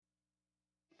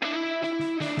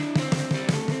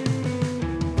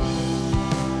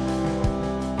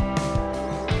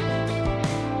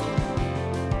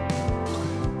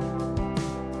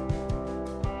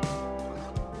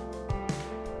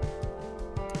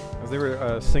As they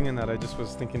were singing that, I just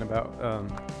was thinking about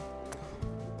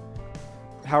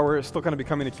how we're still kind of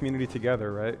becoming a community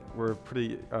together, right? We're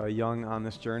pretty young on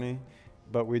this journey,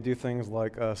 but we do things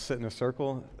like sit in a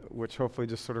circle, which hopefully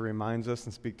just sort of reminds us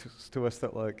and speaks to us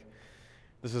that like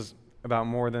this is about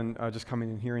more than just coming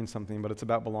and hearing something, but it's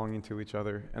about belonging to each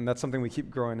other, and that's something we keep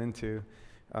growing into.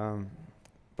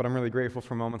 But I'm really grateful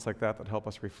for moments like that help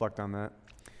us reflect on that.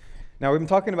 Now, we've been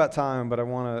talking about time, but I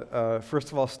want to,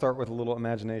 first of all, start with a little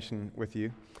imagination with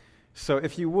you. So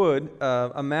if you would,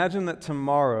 imagine that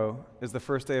tomorrow is the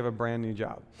first day of a brand new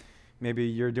job. Maybe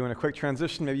you're doing a quick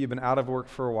transition, maybe you've been out of work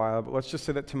for a while, but let's just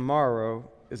say that tomorrow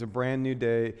is a brand new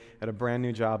day at a brand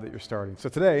new job that you're starting. So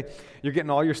today, you're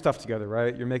getting all your stuff together,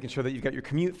 right? You're making sure that you've got your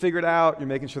commute figured out, you're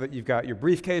making sure that you've got your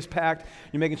briefcase packed,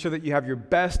 you're making sure that you have your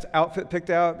best outfit picked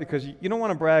out, because you don't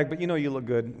want to brag, but you know you look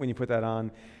good when you put that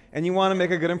on. And you want to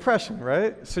make a good impression,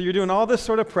 right? So you're doing all this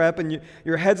sort of prep, and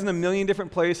your head's in a million different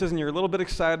places, and you're a little bit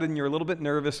excited, and you're a little bit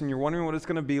nervous, and you're wondering what it's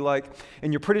going to be like,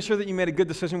 and you're pretty sure that you made a good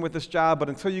decision with this job, but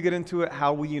until you get into it,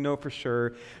 how will you know for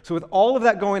sure? So with all of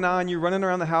that going on, you're running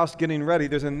around the house getting ready.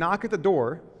 There's a knock at the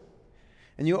door,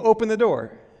 and you open the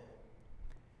door.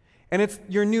 And it's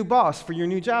your new boss for your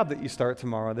new job that you start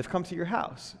tomorrow. They've come to your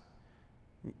house.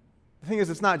 The thing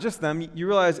is, it's not just them. You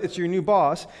realize it's your new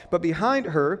boss, but behind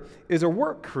her is a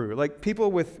work crew, like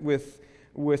people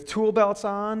with tool belts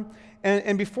on.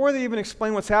 And before they even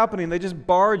explain what's happening, they just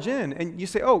barge in. And you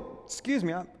say, "Oh, excuse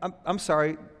me, I'm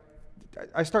sorry.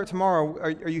 I start tomorrow. Are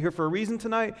you here for a reason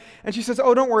tonight?" And she says,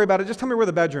 "Oh, don't worry about it. Just tell me where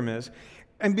the bedroom is."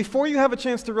 And before you have a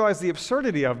chance to realize the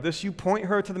absurdity of this, you point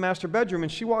her to the master bedroom,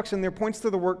 and she walks in there, points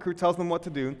to the work crew, tells them what to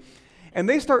do. And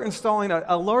they start installing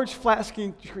a large flat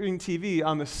screen TV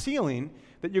on the ceiling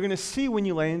that you're going to see when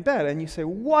you lay in bed. And you say,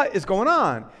 "What is going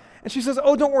on?" And she says,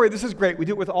 "Oh, don't worry, this is great. We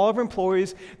do it with all of our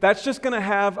employees. That's just going to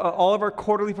have all of our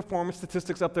quarterly performance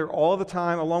statistics up there all the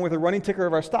time, along with a running ticker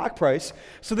of our stock price,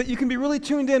 so that you can be really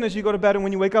tuned in as you go to bed and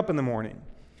when you wake up in the morning."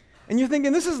 And you're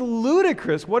thinking, this is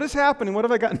ludicrous. What is happening? What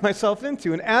have I gotten myself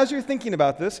into? And as you're thinking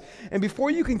about this, and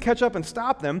before you can catch up and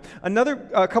stop them, another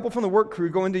couple from the work crew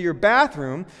go into your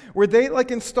bathroom where they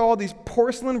install these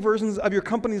porcelain versions of your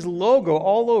company's logo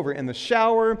all over, in the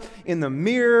shower, in the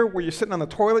mirror, where you're sitting on the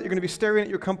toilet, you're going to be staring at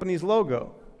your company's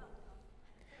logo.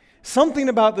 Something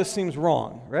about this seems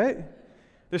wrong, right?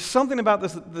 There's something about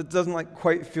this that doesn't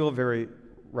quite feel very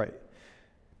right.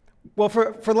 Well,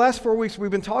 for the last 4 weeks,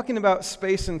 we've been talking about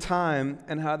space and time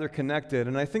and how they're connected.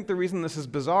 And I think the reason this is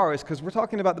bizarre is because we're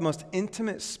talking about the most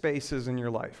intimate spaces in your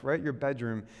life, right? Your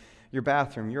bedroom, your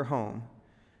bathroom, your home.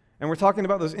 And we're talking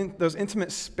about those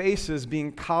intimate spaces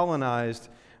being colonized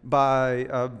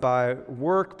by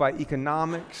work, by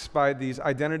economics, by these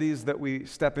identities that we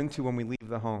step into when we leave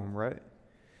the home, right?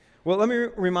 Well, let me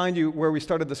remind you where we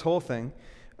started this whole thing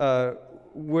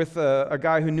with a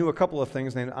guy who knew a couple of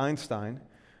things named Einstein,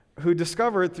 who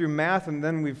discovered through math, and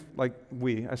then we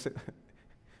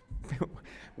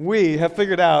have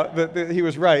figured out that he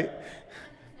was right.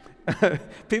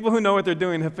 People who know what they're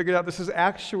doing have figured out this is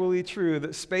actually true,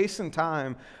 that space and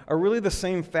time are really the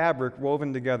same fabric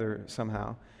woven together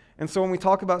somehow. And so when we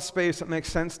talk about space, it makes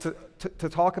sense to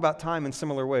talk about time in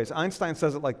similar ways. Einstein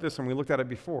says it like this, and we looked at it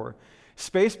before.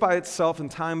 Space by itself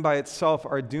and time by itself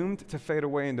are doomed to fade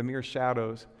away into mere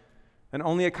shadows, and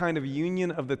only a kind of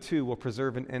union of the two will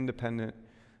preserve an independent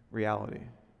reality.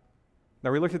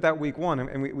 Now, we looked at that week one,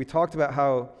 and we talked about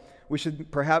how we should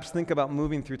perhaps think about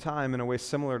moving through time in a way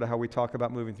similar to how we talk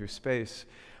about moving through space.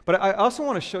 But I also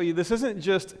want to show you this isn't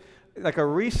just like a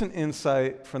recent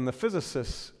insight from the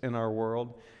physicists in our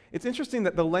world. It's interesting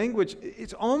that the language,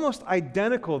 it's almost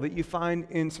identical that you find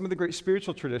in some of the great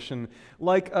spiritual tradition,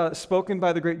 like spoken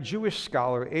by the great Jewish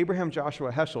scholar Abraham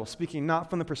Joshua Heschel, speaking not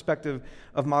from the perspective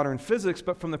of modern physics,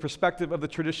 but from the perspective of the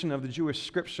tradition of the Jewish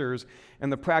scriptures and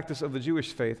the practice of the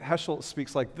Jewish faith. Heschel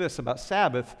speaks like this about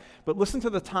Sabbath, but listen to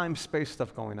the time-space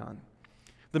stuff going on.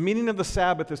 The meaning of the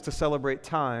Sabbath is to celebrate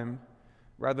time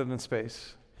rather than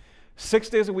space. 6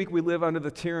 days a week we live under the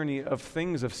tyranny of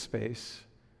things of space.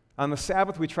 On the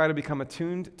Sabbath, we try to become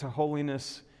attuned to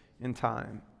holiness in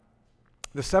time.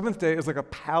 The seventh day is like a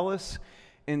palace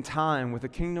in time with a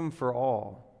kingdom for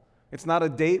all. It's not a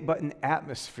date, but an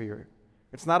atmosphere.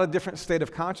 It's not a different state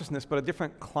of consciousness, but a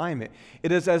different climate.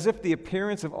 It is as if the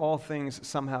appearance of all things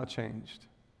somehow changed.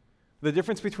 The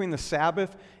difference between the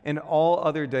Sabbath and all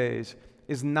other days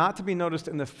is not to be noticed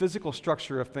in the physical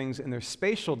structure of things in their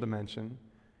spatial dimension.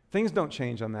 Things don't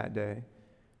change on that day.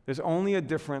 There's only a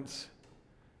difference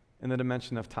in the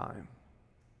dimension of time.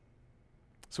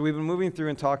 So we've been moving through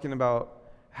and talking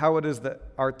about how it is that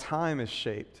our time is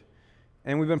shaped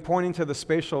And we've been pointing to the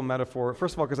spatial metaphor,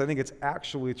 first of all, because I think it's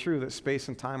actually true that space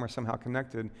and time are somehow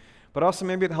connected, but also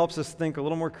maybe it helps us think a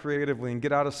little more creatively and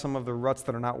get out of some of the ruts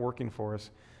that are not working for us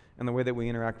in the way that we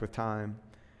interact with time.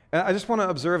 And I just want to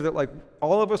observe that, like,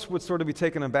 all of us would sort of be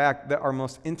taken aback that our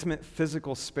most intimate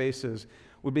physical spaces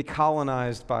would be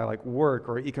colonized by, like, work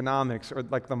or economics or,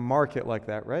 like, the market like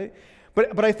that, right?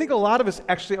 But I think a lot of us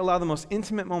actually allow the most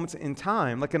intimate moments in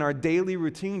time, like in our daily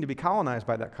routine, to be colonized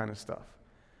by that kind of stuff.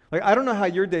 Like, I don't know how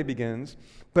your day begins,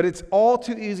 but it's all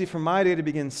too easy for my day to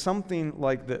begin something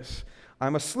like this.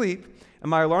 I'm asleep, and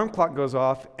my alarm clock goes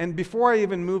off, and before I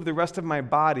even move the rest of my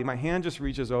body, my hand just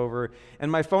reaches over,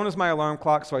 and my phone is my alarm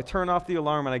clock, so I turn off the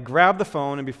alarm, and I grab the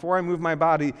phone, and before I move my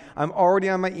body, I'm already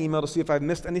on my email to see if I've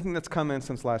missed anything that's come in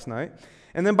since last night.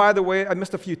 And then, by the way, I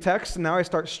missed a few texts, and now I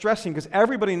start stressing because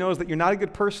everybody knows that you're not a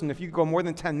good person if you go more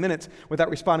than 10 minutes without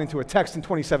responding to a text in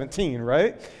 2017,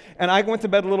 right? And I went to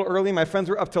bed a little early. My friends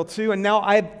were up till 2, and now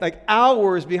I'm like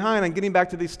hours behind on getting back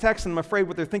to these texts, and I'm afraid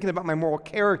what they're thinking about my moral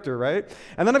character, right?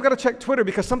 And then I've got to check Twitter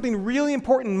because something really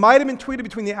important might have been tweeted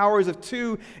between the hours of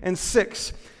 2 and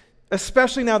 6,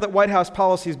 especially now that White House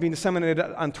policy is being disseminated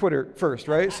on Twitter first,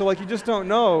 right? So, like, you just don't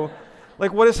know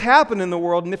like what has happened in the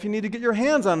world, and if you need to get your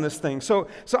hands on this thing. So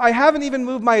I haven't even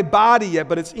moved my body yet,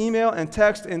 but it's email and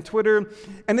text and Twitter,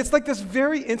 and it's like this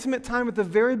very intimate time at the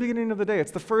very beginning of the day. It's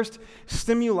the first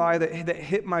stimuli that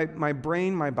hit my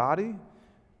brain, my body,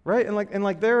 right? And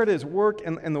like there it is, work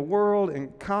and the world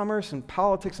and commerce and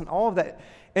politics and all of that.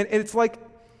 And it's like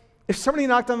if somebody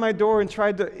knocked on my door and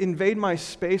tried to invade my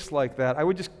space like that, I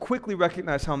would just quickly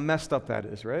recognize how messed up that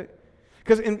is, right?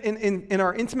 Because in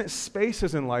our intimate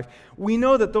spaces in life, we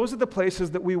know that those are the places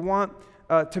that we want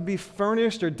to be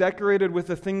furnished or decorated with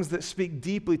the things that speak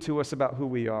deeply to us about who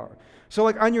we are. So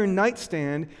like on your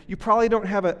nightstand, you probably don't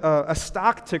have a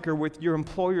stock ticker with your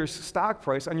employer's stock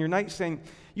price. On your nightstand,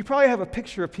 you probably have a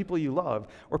picture of people you love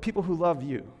or people who love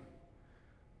you,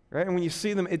 right? And when you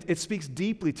see them, it speaks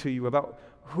deeply to you about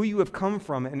who you have come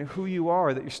from and who you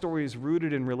are, that your story is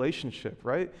rooted in relationship,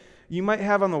 right? You might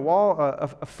have on the wall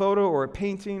a photo or a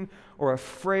painting or a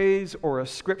phrase or a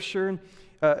scripture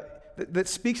that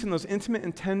speaks in those intimate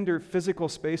and tender physical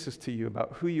spaces to you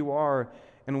about who you are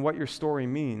and what your story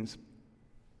means.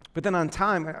 But then on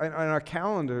time, on our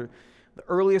calendar, the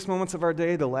earliest moments of our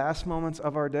day, the last moments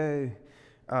of our day,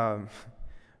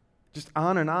 just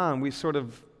on, we sort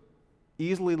of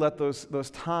easily let those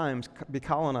times be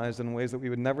colonized in ways that we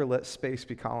would never let space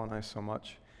be colonized so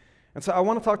much. And so I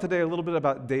want to talk today a little bit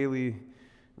about daily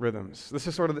rhythms. This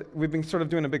is we've been sort of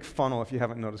doing a big funnel, if you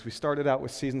haven't noticed. We started out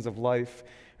with seasons of life,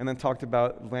 and then talked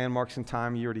about landmarks in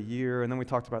time, year to year, and then we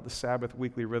talked about the Sabbath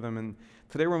weekly rhythm, and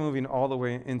today we're moving all the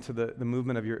way into the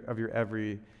movement of your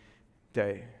every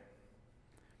day.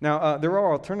 Now, there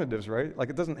are alternatives, right? Like,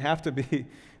 it doesn't have to be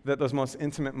that those most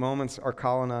intimate moments are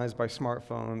colonized by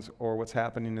smartphones or what's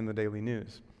happening in the daily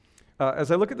news.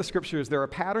 As I look at the scriptures, there are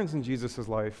patterns in Jesus'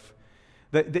 life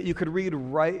that you could read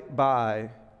right by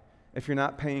if you're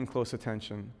not paying close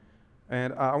attention.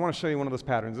 And I want to show you one of those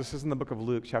patterns. This is in the book of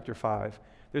Luke, chapter 5.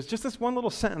 There's just this one little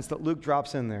sentence that Luke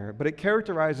drops in there, but it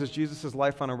characterizes Jesus'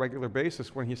 life on a regular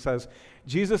basis when he says,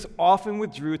 Jesus often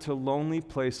withdrew to lonely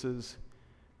places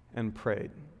and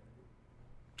prayed.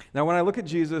 Now, when I look at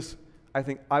Jesus, I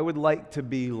think I would like to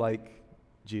be like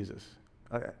Jesus.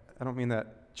 I don't mean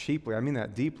that cheaply. I mean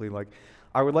that deeply. Like,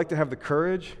 I would like to have the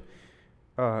courage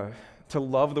to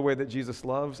love the way that Jesus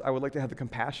loves. I would like to have the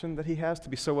compassion that he has, to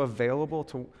be so available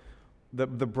to the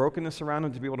brokenness around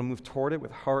him, to be able to move toward it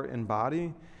with heart and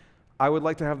body. I would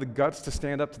like to have the guts to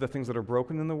stand up to the things that are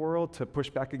broken in the world, to push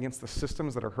back against the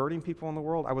systems that are hurting people in the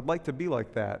world. I would like to be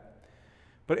like that.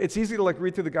 But it's easy to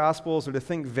read through the Gospels or to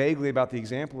think vaguely about the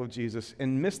example of Jesus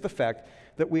and miss the fact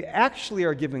that we actually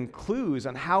are given clues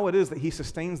on how it is that he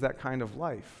sustains that kind of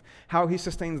life, how he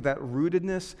sustains that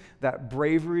rootedness, that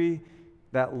bravery,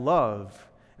 that love.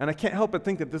 And I can't help but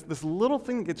think that this little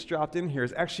thing that gets dropped in here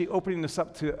is actually opening us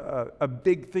up to a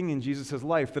big thing in Jesus'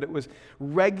 life, that it was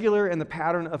regular in the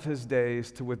pattern of his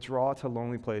days to withdraw to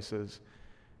lonely places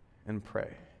and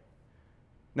pray.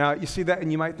 Now, you see that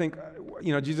and you might think,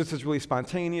 Jesus is really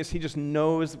spontaneous. He just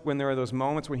knows when there are those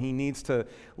moments when he needs to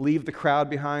leave the crowd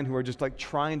behind who are just like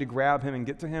trying to grab him and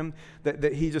get to him,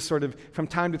 that he just sort of, from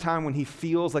time to time when he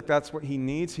feels like that's what he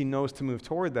needs, he knows to move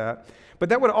toward that. But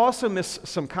that would also miss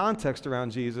some context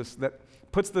around Jesus that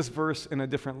puts this verse in a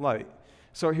different light.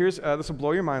 So here's, this will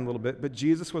blow your mind a little bit, but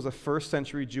Jesus was a first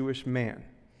century Jewish man.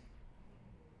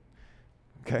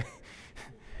 Okay?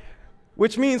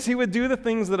 Which means he would do the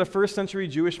things that a first century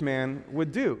Jewish man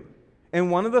would do.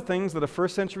 And one of the things that a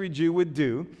first century Jew would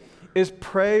do is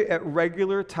pray at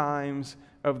regular times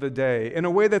of the day in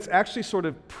a way that's actually sort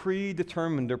of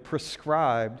predetermined or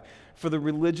prescribed for the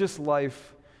religious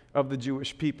life of the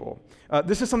Jewish people.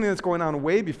 This is something that's going on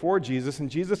way before Jesus, and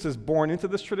Jesus is born into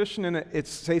this tradition, and it's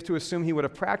safe to assume he would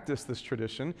have practiced this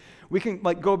tradition. We can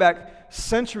go back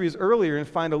centuries earlier and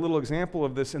find a little example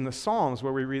of this in the Psalms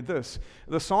where we read this.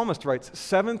 The psalmist writes,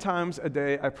 7 times a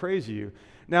day I praise you.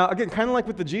 Now, again, kind of like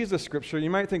with the Jesus scripture, you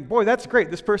might think, boy, that's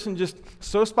great. This person just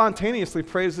so spontaneously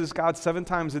praises God 7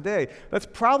 times a day. That's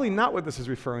probably not what this is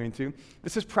referring to.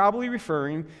 This is probably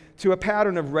referring to a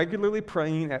pattern of regularly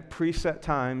praying at preset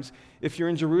times. If you're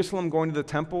in Jerusalem, going to the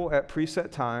temple at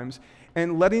preset times,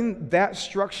 and letting that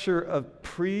structure of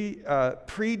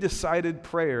pre-decided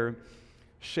prayer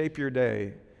shape your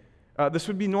day. This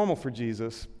would be normal for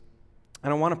Jesus,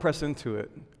 and I want to press into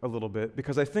it a little bit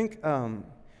because I think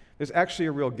there's actually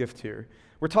a real gift here.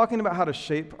 We're talking about how to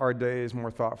shape our days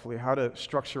more thoughtfully, how to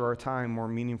structure our time more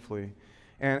meaningfully,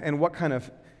 and what kind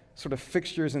of sort of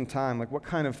fixtures in time, like what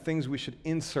kind of things we should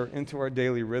insert into our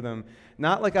daily rhythm,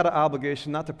 not like out of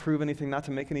obligation, not to prove anything, not to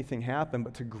make anything happen,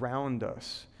 but to ground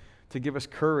us, to give us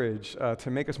courage, to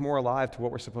make us more alive to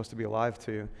what we're supposed to be alive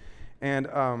to.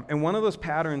 And one of those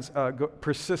patterns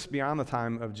persists beyond the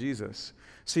time of Jesus.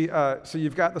 See, so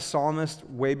you've got the psalmist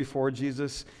way before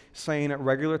Jesus saying at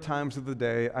regular times of the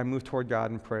day, I move toward God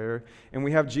in prayer. And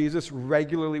we have Jesus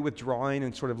regularly withdrawing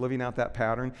and sort of living out that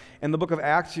pattern. In the book of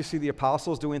Acts, you see the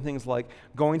apostles doing things like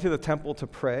going to the temple to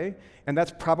pray. And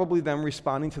that's probably them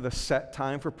responding to the set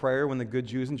time for prayer when the good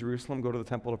Jews in Jerusalem go to the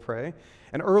temple to pray.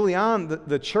 And early on,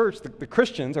 the church, the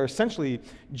Christians, are essentially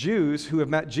Jews who have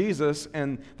met Jesus,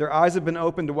 and their eyes have been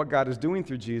opened to what God is doing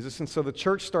through Jesus. And so the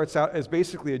church starts out as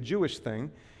basically a Jewish thing,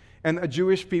 and a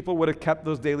Jewish people would have kept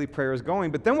those daily prayers going.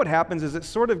 But then what happens is it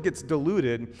sort of gets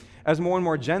diluted as more and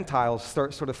more Gentiles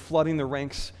start sort of flooding the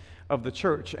ranks of the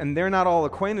church. And they're not all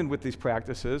acquainted with these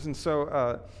practices. And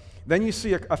so then you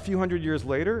see a few hundred years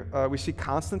later, we see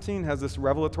Constantine has this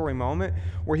revelatory moment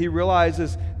where he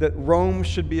realizes that Rome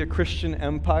should be a Christian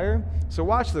empire. So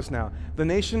watch this now. The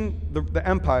nation, the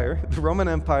empire, the Roman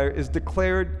Empire is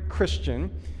declared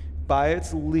Christian by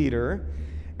its leader.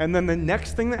 And then the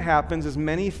next thing that happens is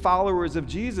many followers of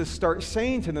Jesus start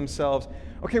saying to themselves,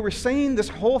 okay, we're saying this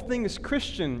whole thing is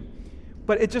Christian,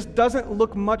 but it just doesn't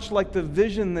look much like the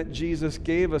vision that Jesus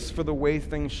gave us for the way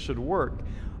things should work.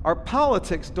 Our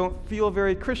politics don't feel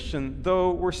very Christian,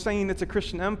 though we're saying it's a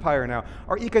Christian empire now.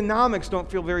 Our economics don't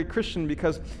feel very Christian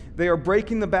because they are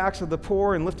breaking the backs of the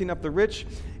poor and lifting up the rich.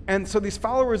 And so these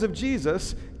followers of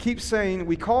Jesus keep saying,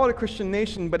 we call it a Christian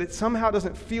nation, but it somehow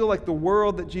doesn't feel like the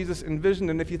world that Jesus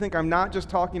envisioned. And if you think I'm not just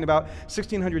talking about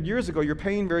 1,600 years ago, you're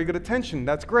paying very good attention.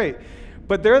 That's great.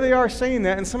 But there they are saying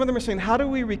that, and some of them are saying, how do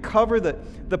we recover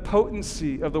the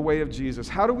potency of the way of Jesus?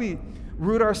 How do we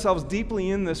root ourselves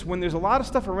deeply in this when there's a lot of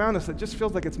stuff around us that just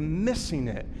feels like it's missing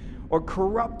it, or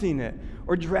corrupting it,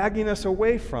 or dragging us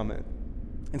away from it?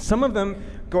 And some of them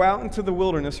go out into the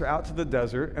wilderness or out to the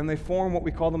desert, and they form what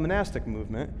we call the monastic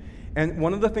movement. And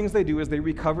one of the things they do is they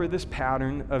recover this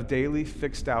pattern of daily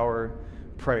fixed hour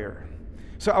prayer.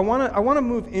 So I want to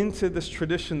move into this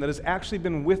tradition that has actually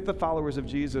been with the followers of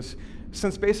Jesus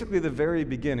since basically the very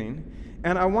beginning.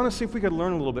 And I want to see if we could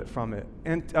learn a little bit from it.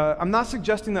 And I'm not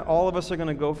suggesting that all of us are going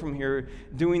to go from here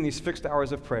doing these fixed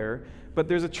hours of prayer, but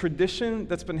there's a tradition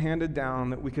that's been handed down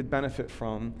that we could benefit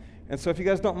from. And so if you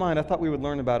guys don't mind, I thought we would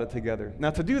learn about it together.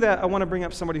 Now to do that, I want to bring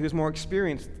up somebody who's more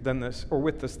experienced than this, or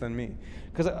with this than me.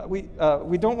 Because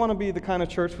we don't want to be the kind of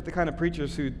church with the kind of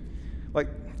preachers who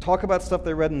talk about stuff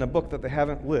they read in a book that they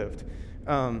haven't lived.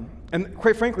 And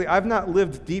quite frankly, I've not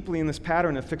lived deeply in this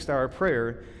pattern of fixed hour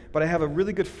prayer, but I have a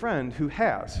really good friend who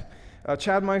has.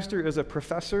 Chad Meister is a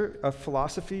professor of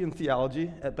philosophy and theology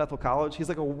at Bethel College. He's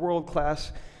like a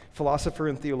world-class philosopher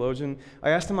and theologian. I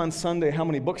asked him on Sunday how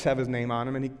many books have his name on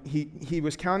them, and he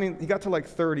was counting. He got to like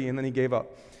 30, and then he gave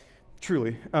up.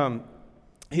 Truly.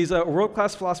 He's a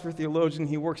world-class philosopher, theologian.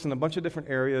 He works in a bunch of different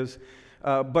areas,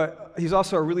 but he's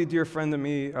also a really dear friend to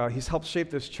me. He's helped shape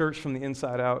this church from the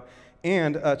inside out,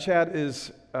 and Chad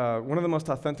is one of the most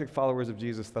authentic followers of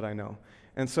Jesus that I know.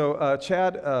 And so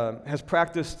Chad has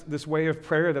practiced this way of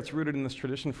prayer that's rooted in this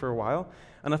tradition for a while,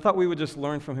 and I thought we would just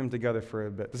learn from him together for a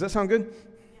bit. Does that sound good?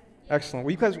 Excellent.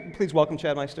 Will you guys please welcome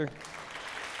Chad Meister?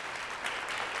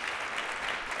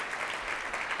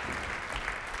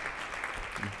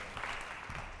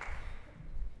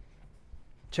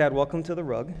 Chad, welcome to the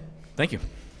rug. Thank you.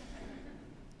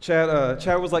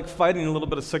 Chad was like fighting a little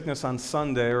bit of sickness on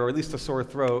Sunday, or at least a sore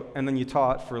throat, and then you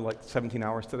taught for like 17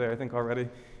 hours today, I think, already.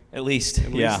 At least.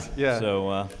 Yeah. Yeah.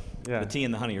 So Yeah. The tea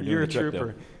and the honey are doing You're the a trick,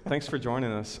 trooper. though. Thanks for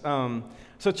joining us.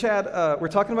 So Chad, we're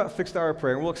talking about fixed hour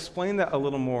prayer, and we'll explain that a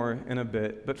little more in a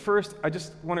bit. But first, I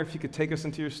just wonder if you could take us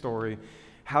into your story.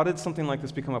 How did something like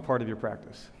this become a part of your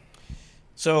practice?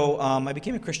 So I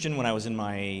became a Christian when I was in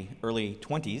my early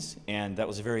 20s, and that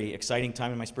was a very exciting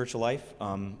time in my spiritual life.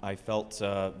 I felt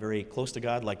very close to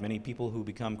God, like many people who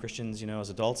become Christians, as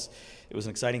adults. It was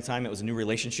an exciting time. It was a new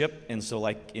relationship, and so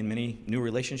like in many new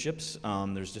relationships,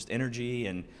 there's just energy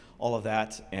and all of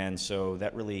that, and so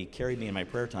that really carried me in my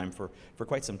prayer time for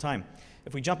quite some time.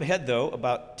 If we jump ahead, though,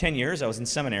 about 10 years, I was in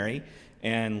seminary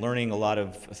and learning a lot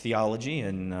of theology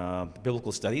and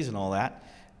biblical studies and all that.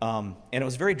 And it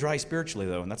was very dry spiritually,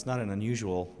 though, and that's not an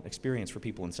unusual experience for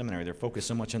people in seminary. They're focused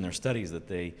so much on their studies that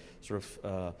they sort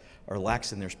of are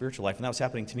lax in their spiritual life, and that was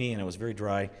happening to me, and it was very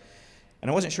dry. And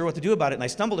I wasn't sure what to do about it, and I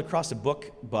stumbled across a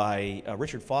book by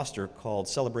Richard Foster called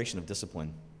Celebration of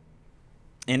Discipline.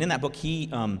 And in that book,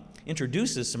 he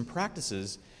introduces some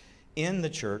practices in the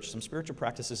church, some spiritual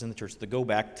practices in the church that go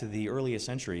back to the earliest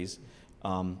centuries,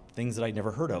 things that I'd never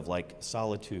heard of, like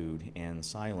solitude and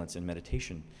silence and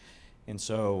meditation. And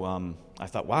so I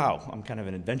thought, wow, I'm kind of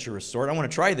an adventurous sort. I want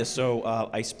to try this. So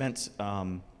I spent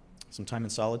some time in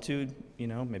solitude,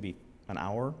 maybe an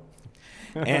hour.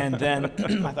 And then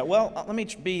I thought, well, let me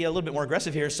be a little bit more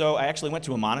aggressive here. So I actually went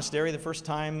to a monastery the first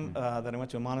time that I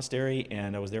went to a monastery,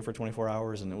 and I was there for 24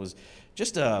 hours, and it was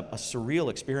just a surreal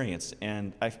experience.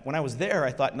 And when I was there,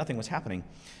 I thought nothing was happening,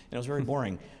 and it was very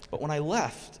boring. But when I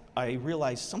left, I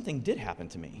realized something did happen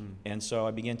to me. And so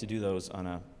I began to do those on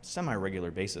a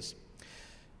semi-regular basis.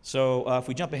 So if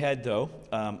we jump ahead, though,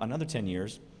 another 10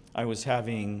 years, I was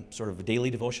having sort of a daily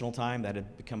devotional time that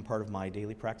had become part of my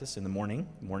daily practice in the morning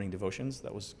devotions.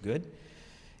 That was good.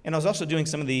 And I was also doing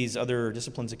some of these other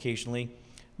disciplines occasionally.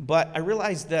 But I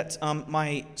realized that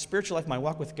my spiritual life, my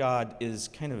walk with God is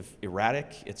kind of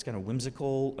erratic. It's kind of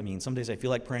whimsical. I mean, some days I feel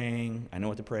like praying. I know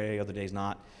what to pray, other days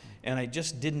not. And I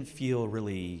just didn't feel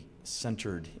really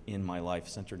centered in my life,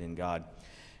 centered in God.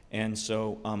 And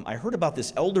so I heard about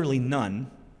this elderly nun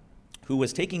who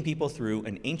was taking people through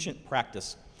an ancient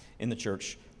practice in the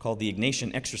church called the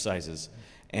Ignatian exercises.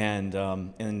 And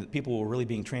people were really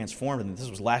being transformed, and this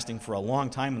was lasting for a long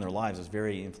time in their lives. It was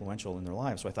very influential in their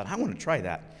lives. So I thought, I want to try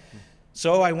that.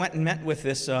 So I went and met with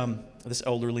this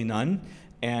elderly nun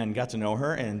and got to know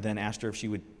her, and then asked her if she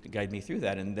would guide me through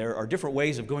that. And there are different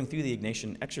ways of going through the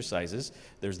Ignatian exercises.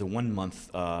 There's the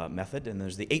 1-month method, and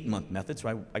there's the 8-month method.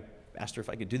 So I asked her if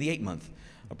I could do the 8-month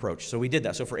approach. So we did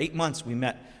that. So for 8 months, we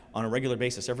met on a regular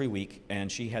basis every week,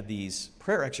 and she had these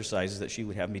prayer exercises that she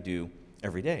would have me do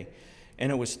every day.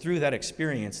 And it was through that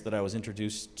experience that I was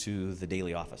introduced to the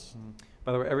daily office.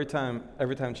 By the way, every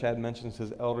time Chad mentions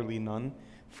his elderly nun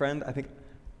friend, I think,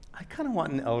 I kind of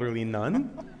want an elderly nun.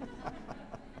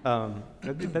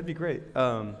 That'd be great.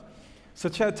 So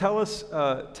Chad, tell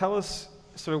us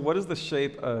sort of what is the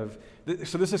shape of,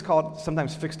 so this is called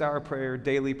sometimes fixed hour prayer,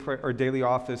 daily prayer, or daily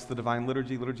office, the divine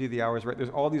liturgy, liturgy of the hours, right? There's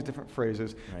all these different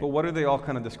phrases, right. But what are they all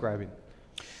kind of describing?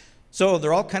 So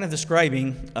they're all kind of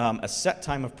describing a set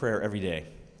time of prayer every day.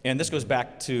 And this goes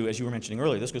back to, as you were mentioning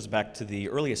earlier, this goes back to the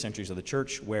earliest centuries of the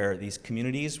church, where these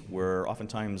communities were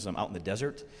oftentimes out in the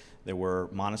desert. There were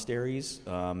monasteries,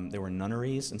 there were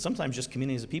nunneries, and sometimes just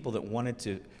communities of people that wanted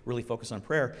to really focus on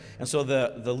prayer. And so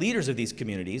the leaders of these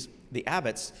communities, the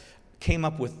abbots, came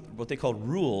up with what they called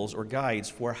rules or guides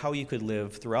for how you could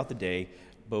live throughout the day,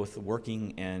 both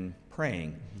working and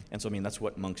praying. And so, I mean, that's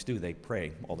what monks do. They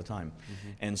pray all the time.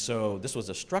 And so this was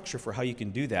a structure for how you can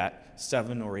do that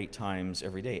 7 or 8 times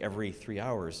every day, every 3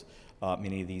 hours.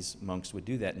 Many of these monks would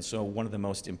do that. And so one of the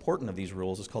most important of these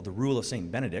rules is called the Rule of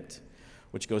St. Benedict,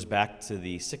 which goes back to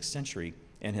the 6th century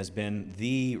and has been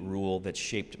the rule that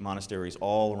shaped monasteries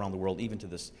all around the world, even to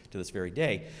this very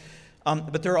day.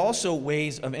 But there are also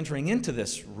ways of entering into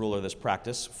this rule or this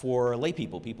practice for lay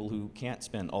people who can't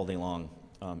spend all day long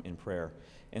in prayer.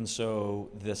 And so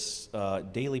this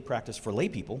daily practice for lay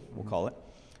people, we'll call it,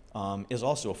 is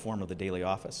also a form of the daily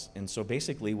office. And so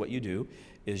basically what you do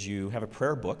is you have a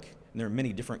prayer book, and there are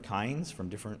many different kinds from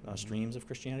different streams of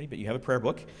Christianity, but you have a prayer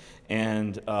book,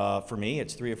 and for me,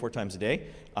 it's 3 or 4 times a day.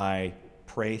 I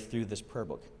pray through this prayer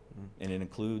book. And it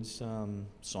includes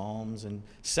psalms and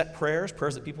set prayers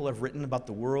that people have written about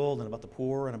the world and about the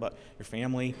poor and about your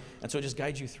family. And so it just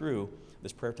guides you through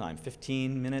this prayer time,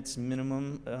 15 minutes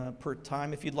minimum per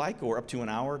time if you'd like, or up to an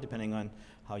hour, depending on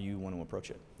how you want to approach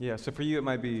it. Yeah, so for you it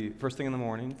might be first thing in the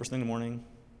morning. First thing in the morning.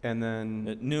 And then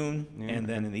At noon, and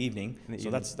then okay. in the evening. In the So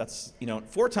evening. that's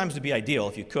 4 times would be ideal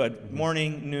if you could.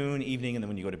 Morning, noon, evening, and then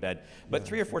when you go to bed. But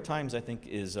 3 or 4 times I think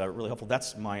is really helpful.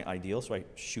 That's my ideal, so I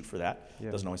shoot for that. Yeah.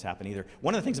 Doesn't always happen either.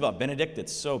 One of the things about Benedict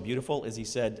that's so beautiful is he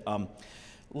said,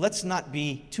 let's not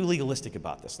be too legalistic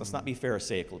about this. Let's not be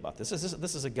pharisaical about this.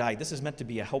 This is a guide. This is meant to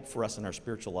be a help for us in our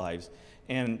spiritual lives.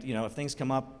 And if things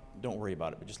come up, don't worry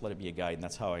about it, but just let it be a guide. And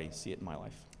that's how I see it in my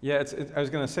life. Yeah, I was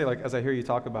going to say, like, as I hear you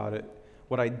talk about it,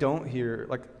 what I don't hear,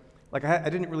 I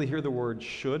didn't really hear the word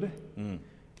should,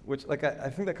 which, like, I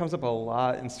think that comes up a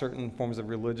lot in certain forms of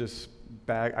religious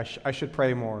I should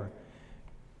pray more,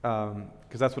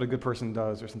 because that's what a good person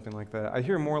does, or something like that. I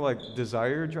hear more like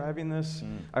desire driving this.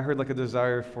 I heard like a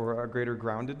desire for a greater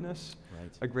groundedness,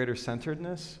 Right. a greater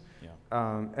centeredness,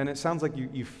 Yeah. and it sounds like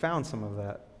you found some of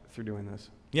that through doing this.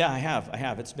 Yeah, I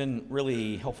have. It's been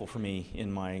really helpful for me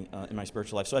in my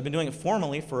spiritual life. So I've been doing it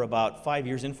formally for about 5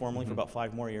 years, informally for about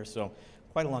 5 more years. So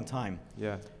quite a long time.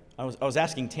 Yeah. I was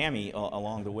asking Tammy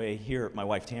along the way here, my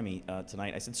wife Tammy,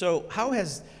 tonight. I said, "So how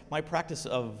has my practice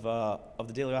of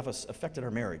the daily office affected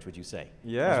our marriage? Would you say?"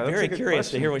 Yeah, I that's was a very good curious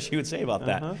question. to hear what she would say about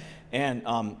that. And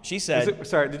she said,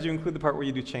 Sorry, did you include the part where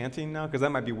you do chanting now? Because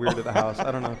that might be weird at the house.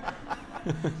 I don't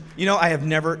know. I have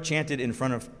never chanted in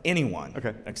front of anyone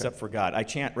except Okay. for God. I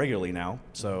chant regularly now,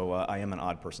 so I am an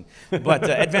odd person. But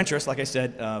adventurous, like I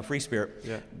said, free spirit.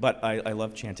 Yeah. But I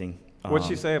love chanting. What'd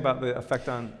she say about the effect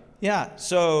on? Yeah,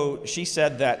 so she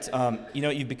said that,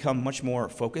 you've become much more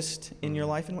focused in your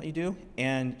life and what you do.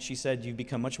 And she said you've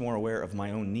become much more aware of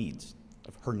my own needs,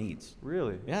 of her needs.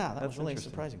 Really? Yeah, that That's was really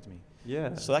interesting. surprising to me.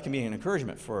 Yeah. So that can be an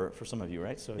encouragement for some of you,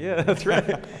 right? So Yeah, that's right.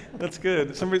 That's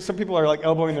good. Some people are like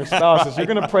elbowing their spouses. You're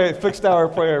going to pray fixed hour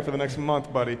prayer for the next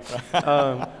month, buddy.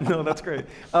 No, that's great.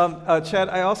 Chad,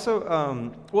 I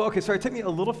also, sorry, take me a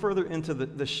little further into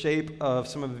the shape of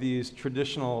some of these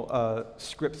traditional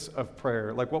scripts of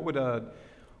prayer. Like what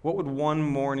would one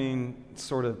morning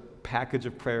sort of package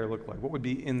of prayer look like? What would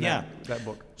be in that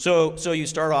book? So you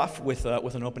start off with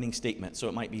an opening statement. So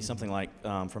it might be something like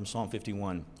from Psalm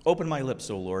 51, "Open my lips,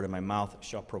 O Lord, and my mouth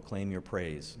shall proclaim your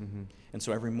praise." And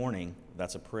so every morning,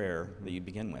 that's a prayer that you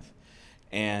begin with.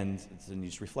 And then you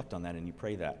just reflect on that and you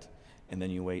pray that. And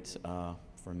then you wait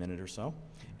for a minute or so.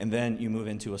 And then you move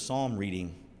into a psalm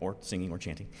reading or singing or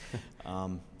chanting.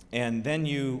 And then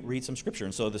you read some scripture.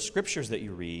 And so the scriptures that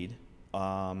you read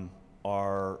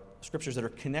are scriptures that are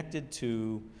connected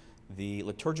to the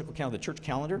liturgical calendar, the church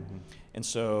calendar. And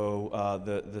so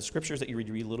the scriptures that you read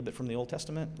a little bit from the Old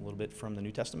Testament, a little bit from the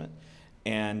New Testament.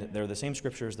 And they're the same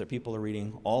scriptures that people are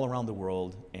reading all around the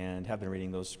world and have been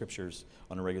reading those scriptures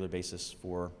on a regular basis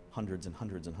for hundreds and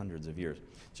hundreds and hundreds of years.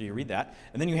 So you read that.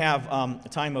 And then you have a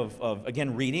time of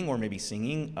again, reading or maybe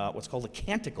singing what's called a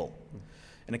canticle.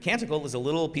 And a canticle is a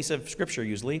little piece of scripture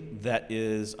usually that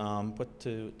is put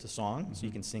to song, so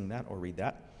you can sing that or read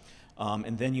that.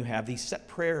 And then you have these set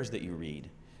prayers that you read.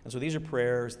 And so these are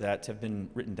prayers that have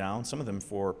been written down, some of them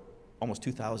for almost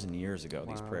 2,000 years ago,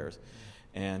 these prayers.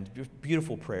 And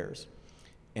beautiful prayers.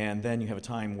 And then you have a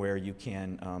time where you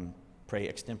can pray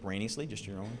extemporaneously, just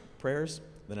your own prayers.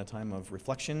 Then a time of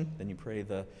reflection. Then you pray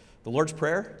the Lord's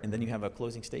Prayer, and then you have a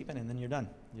closing statement, and then you're done.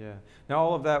 Yeah. Now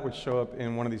all of that would show up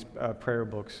in one of these prayer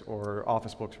books or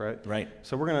office books, right? Right.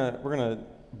 So we're gonna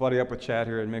buddy up with Chad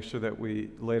here and make sure that we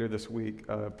later this week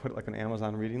put like an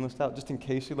Amazon reading list out, just in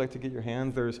case you'd like to get your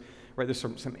hands. There's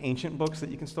some ancient books that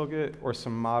you can still get, or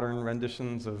some modern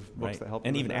renditions of books that help.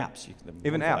 And you even with that. apps.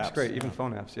 Even apps, great. Even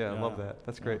phone apps. Yeah, I love that.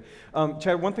 That's great.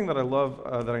 Chad, one thing that I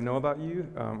love that I know about you,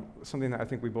 something that I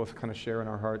think we both kind of share in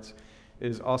our hearts,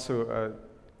 is also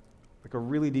like a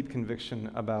really deep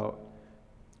conviction about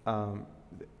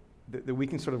that we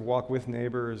can sort of walk with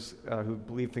neighbors who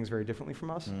believe things very differently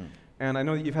from us. And I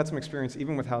know that you've had some experience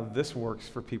even with how this works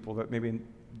for people that maybe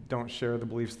don't share the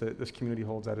beliefs that this community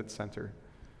holds at its center.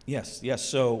 Yes.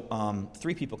 So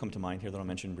 3 people come to mind here that I'll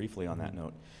mention briefly on that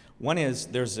note. One is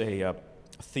there's a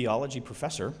theology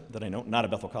professor that I know, not a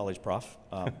Bethel College prof,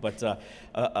 but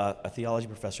a theology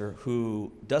professor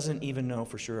who doesn't even know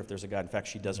for sure if there's a God. In fact,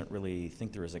 she doesn't really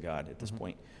think there is a God at this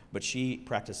point. But she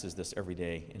practices this every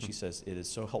day, and she says it is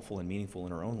so helpful and meaningful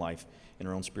in her own life, in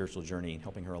her own spiritual journey, and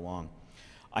helping her along.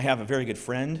 I have a very good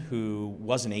friend who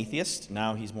was an atheist.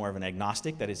 Now he's more of an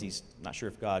agnostic. That is, he's not sure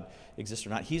if God exists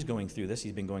or not. He's going through this.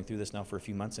 He's been going through this now for a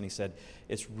few months, and he said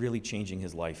it's really changing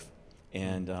his life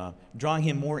and drawing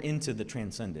him more into the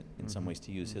transcendent in some ways,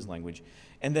 to use his language.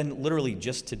 And then literally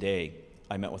just today,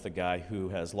 I met with a guy who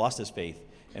has lost his faith,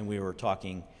 and we were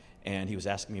talking, and he was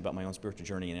asking me about my own spiritual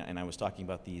journey, and I was talking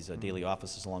about these daily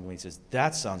offices along the way. He says,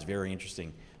 that sounds very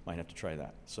interesting. Might have to try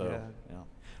that. So, yeah.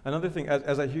 Another thing,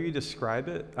 as I hear you describe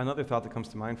it, another thought that comes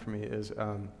to mind for me is,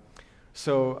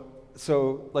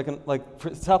 like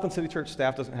for Southland City Church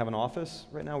staff doesn't have an office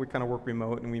right now. We kind of work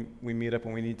remote, and we meet up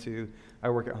when we need to. I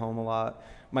work at home a lot.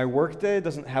 My workday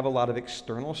doesn't have a lot of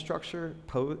external structure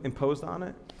imposed on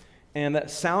it. And that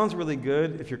sounds really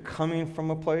good if you're coming from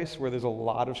a place where there's a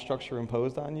lot of structure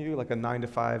imposed on you, like a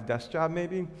 9-to-5 desk job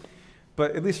maybe.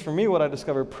 But at least for me, what I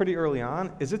discovered pretty early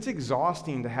on is it's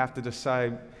exhausting to have to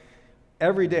decide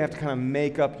every day, have to kind of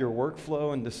make up your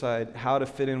workflow and decide how to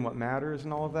fit in what matters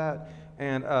and all of that.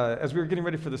 And as we were getting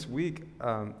ready for this week,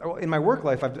 in my work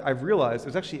life, I've realized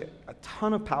there's actually a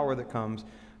ton of power that comes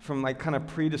from like kind of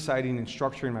pre-deciding and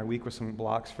structuring my week with some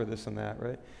blocks for this and that,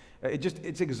 right?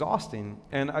 It's exhausting.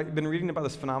 And I've been reading about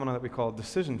this phenomenon that we call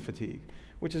decision fatigue,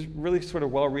 which is really sort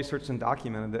of well-researched and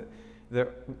documented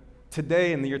that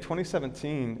today in the year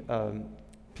 2017,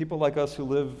 people like us who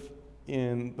live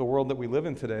in the world that we live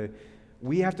in today,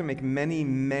 we have to make many,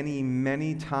 many,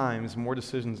 many times more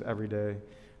decisions every day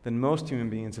than most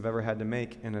human beings have ever had to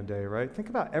make in a day, right? Think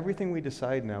about everything we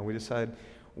decide now. We decide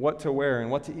what to wear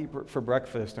and what to eat for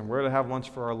breakfast and where to have lunch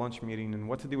for our lunch meeting and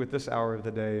what to do with this hour of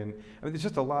the day. And I mean, there's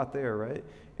just a lot there, right?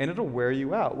 And it'll wear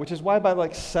you out, which is why by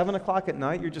like 7 o'clock at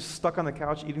night, you're just stuck on the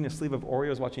couch eating a sleeve of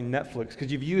Oreos watching Netflix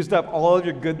because you've used up all of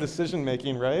your good decision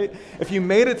making, right? If you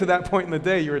made it to that point in the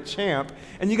day, you're a champ,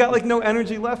 and you got like no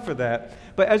energy left for that.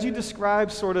 But as you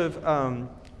describe sort of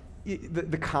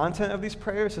the content of these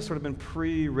prayers has sort of been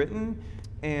pre-written,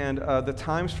 and the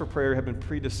times for prayer have been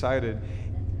pre-decided.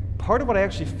 Part of what I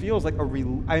actually feel is like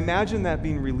I imagine that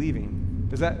being relieving.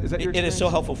 Is that your experience? It is so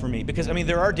helpful for me because, I mean,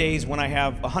 there are days when I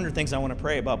have 100 things I want to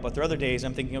pray about, but there are other days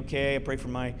I'm thinking, okay, I pray for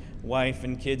my wife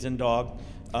and kids and dog.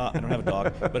 I don't have a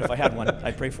dog, but if I had one,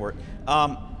 I'd pray for it.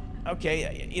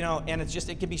 Okay, and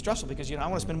it can be stressful because, I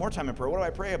want to spend more time in prayer. What do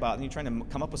I pray about? And you're trying to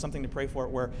come up with something to pray for,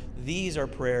 where these are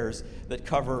prayers that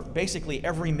cover basically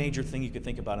every major thing you could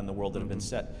think about in the world that have been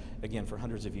set, again, for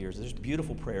hundreds of years. There's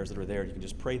beautiful prayers that are there. You can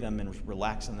just pray them and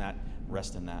relax in that,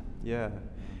 rest in that. Yeah.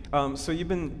 So you've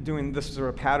been doing this sort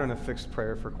of pattern of fixed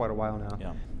prayer for quite a while now.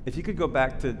 Yeah. If you could go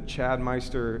back to Chad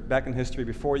Meister, back in history,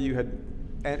 before you had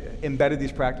embedded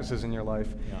these practices in your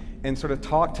life, and sort of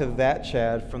talk to that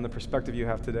Chad from the perspective you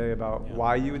have today about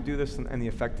why you would do this and the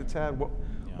effect it's had, what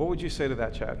would you say to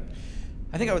that Chad?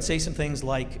 I think I would say some things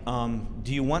like,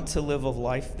 do you want to live a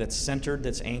life that's centered,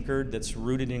 that's anchored, that's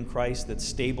rooted in Christ, that's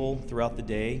stable throughout the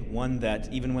day, one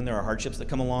that even when there are hardships that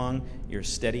come along, you're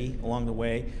steady along the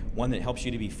way, one that helps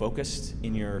you to be focused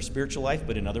in your spiritual life,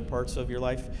 but in other parts of your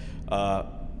life,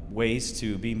 ways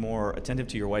to be more attentive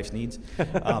to your wife's needs,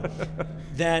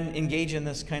 then engage in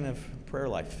this kind of prayer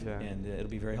life, and it'll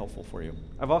be very helpful for you.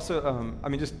 I've also,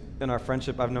 just in our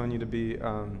friendship, I've known you to be,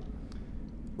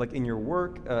 like in your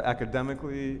work,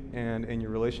 academically, and in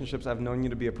your relationships, I've known you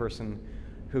to be a person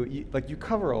who, you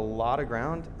cover a lot of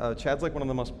ground. Chad's like one of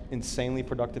the most insanely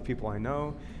productive people I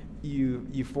know.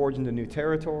 You forge into new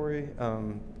territory.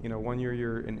 1 year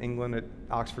you're in England at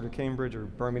Oxford or Cambridge or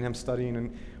Birmingham studying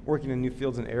and working in new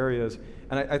fields and areas.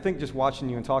 And I think just watching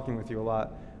you and talking with you a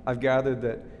lot, I've gathered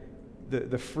that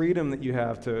the freedom that you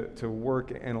have to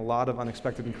work in a lot of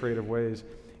unexpected and creative ways,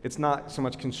 it's not so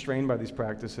much constrained by these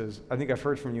practices. I think I've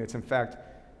heard from you, it's in fact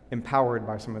empowered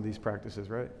by some of these practices,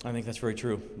 right? I think that's very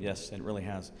true. Yes, it really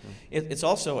has. It's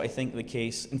also, I think, the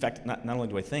case, in fact, not only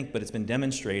do I think, but it's been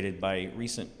demonstrated by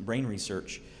recent brain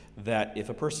research that if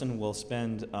a person will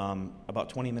spend about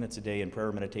 20 minutes a day in prayer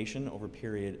or meditation over a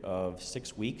period of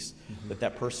 6 weeks,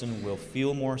 that person will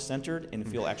feel more centered and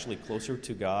feel actually closer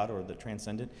to God or the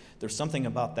transcendent. There's something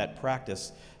about that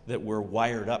practice that we're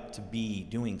wired up to be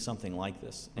doing something like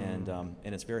this, and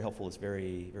it's very helpful. It's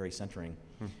very, very centering.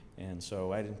 And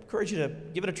so I'd encourage you to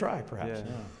give it a try, perhaps.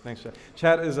 Yeah. Thanks, Chad.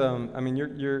 Chad is,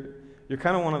 you're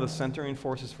kind of one of the centering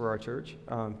forces for our church.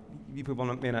 You people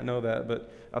may not know that,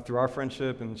 but through our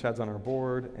friendship, and Chad's on our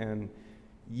board, and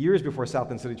years before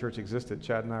Southland City Church existed,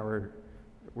 Chad and I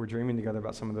were dreaming together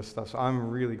about some of this stuff. So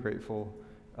I'm really grateful,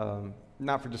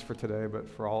 not just for today, but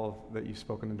for all that you've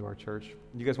spoken into our church.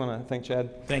 You guys want to thank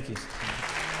Chad? Thank you.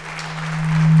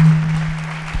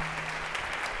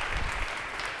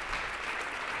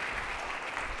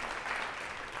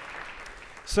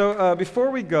 So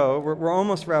before we go, we're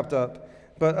almost wrapped up,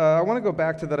 but I want to go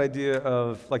back to that idea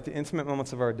of like the intimate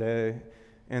moments of our day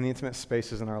and the intimate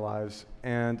spaces in our lives.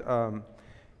 And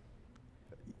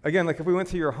again, like if we went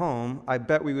to your home, I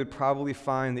bet we would probably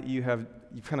find that you've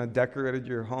kind of decorated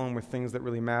your home with things that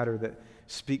really matter, that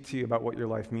speak to you about what your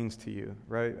life means to you,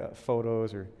 right?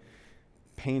 Photos or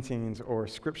paintings or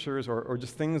scriptures or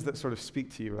just things that sort of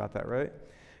speak to you about that, right?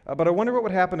 But I wonder what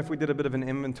would happen if we did a bit of an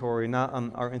inventory, not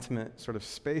on our intimate sort of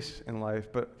space in life,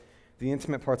 but the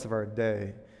intimate parts of our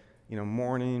day.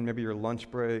 Morning, maybe your lunch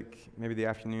break, maybe the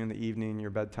afternoon, the evening, your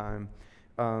bedtime.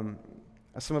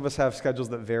 Some of us have schedules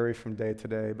that vary from day to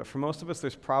day, but for most of us,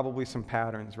 there's probably some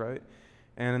patterns, right?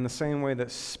 And in the same way that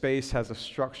space has a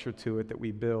structure to it that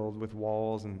we build with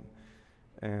walls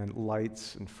and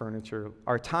lights and furniture,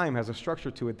 our time has a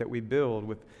structure to it that we build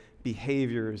with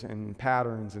behaviors and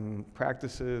patterns and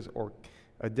practices or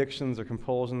addictions or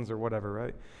compulsions or whatever,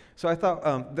 right? So I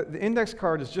thought the index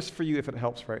card is just for you if it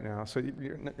helps right now. So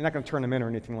you're not going to turn them in or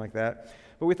anything like that.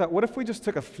 But we thought, what if we just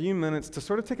took a few minutes to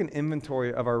sort of take an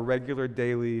inventory of our regular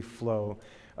daily flow?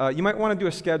 You might want to do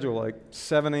a schedule, like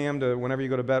 7 a.m. to whenever you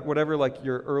go to bed, whatever like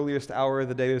your earliest hour of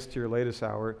the day is to your latest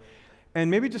hour.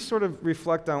 And maybe just sort of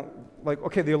reflect on, like,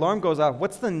 okay, the alarm goes off.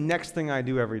 What's the next thing I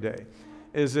do every day?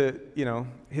 Is it,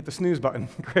 hit the snooze button?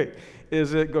 Great.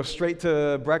 Is it go straight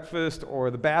to breakfast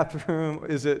or the bathroom?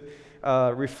 Is it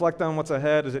reflect on what's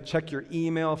ahead? Is it check your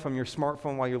email from your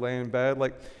smartphone while you lay in bed?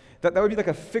 Like, that would be like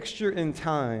a fixture in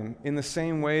time in the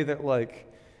same way that, like,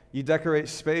 you decorate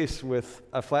space with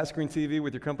a flat screen TV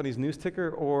with your company's news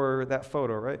ticker or that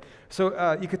photo, right?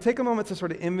 So you could take a moment to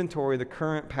sort of inventory the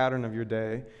current pattern of your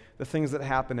day, the things that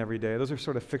happen every day. Those are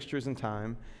sort of fixtures in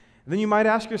time. And then you might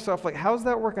ask yourself, like, how's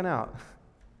that working out?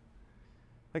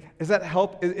 Like, is that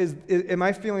help? Am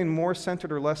I feeling more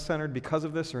centered or less centered because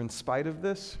of this or in spite of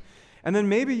this? And then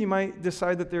maybe you might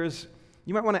decide that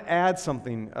you might want to add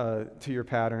something to your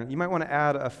pattern. You might want to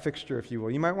add a fixture, if you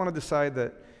will. You might want to decide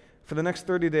that for the next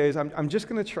 30 days, I'm just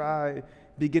going to try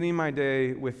beginning my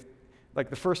day with, like,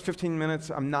 the first 15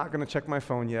 minutes, I'm not going to check my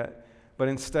phone yet, but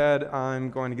instead I'm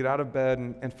going to get out of bed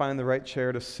and find the right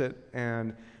chair to sit,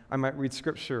 and I might read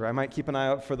scripture. I might keep an eye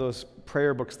out for those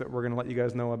prayer books that we're going to let you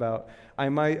guys know about. I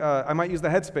might use the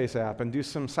Headspace app and do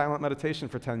some silent meditation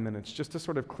for 10 minutes just to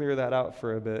sort of clear that out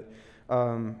for a bit. I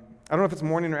don't know if it's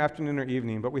morning or afternoon or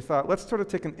evening, but we thought let's sort of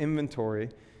take an inventory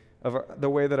of the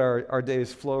way that our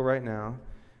days flow right now.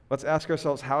 Let's ask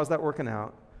ourselves, how is that working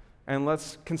out? And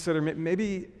let's consider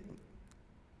maybe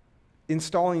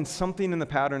installing something in the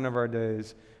pattern of our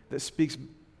days that speaks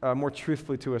more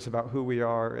truthfully to us about who we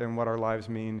are and what our lives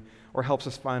mean, or helps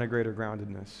us find a greater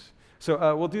groundedness.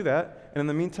 So we'll do that. And in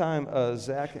the meantime,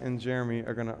 Zach and Jeremy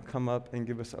are going to come up and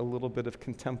give us a little bit of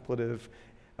contemplative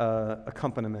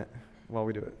accompaniment while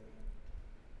we do it.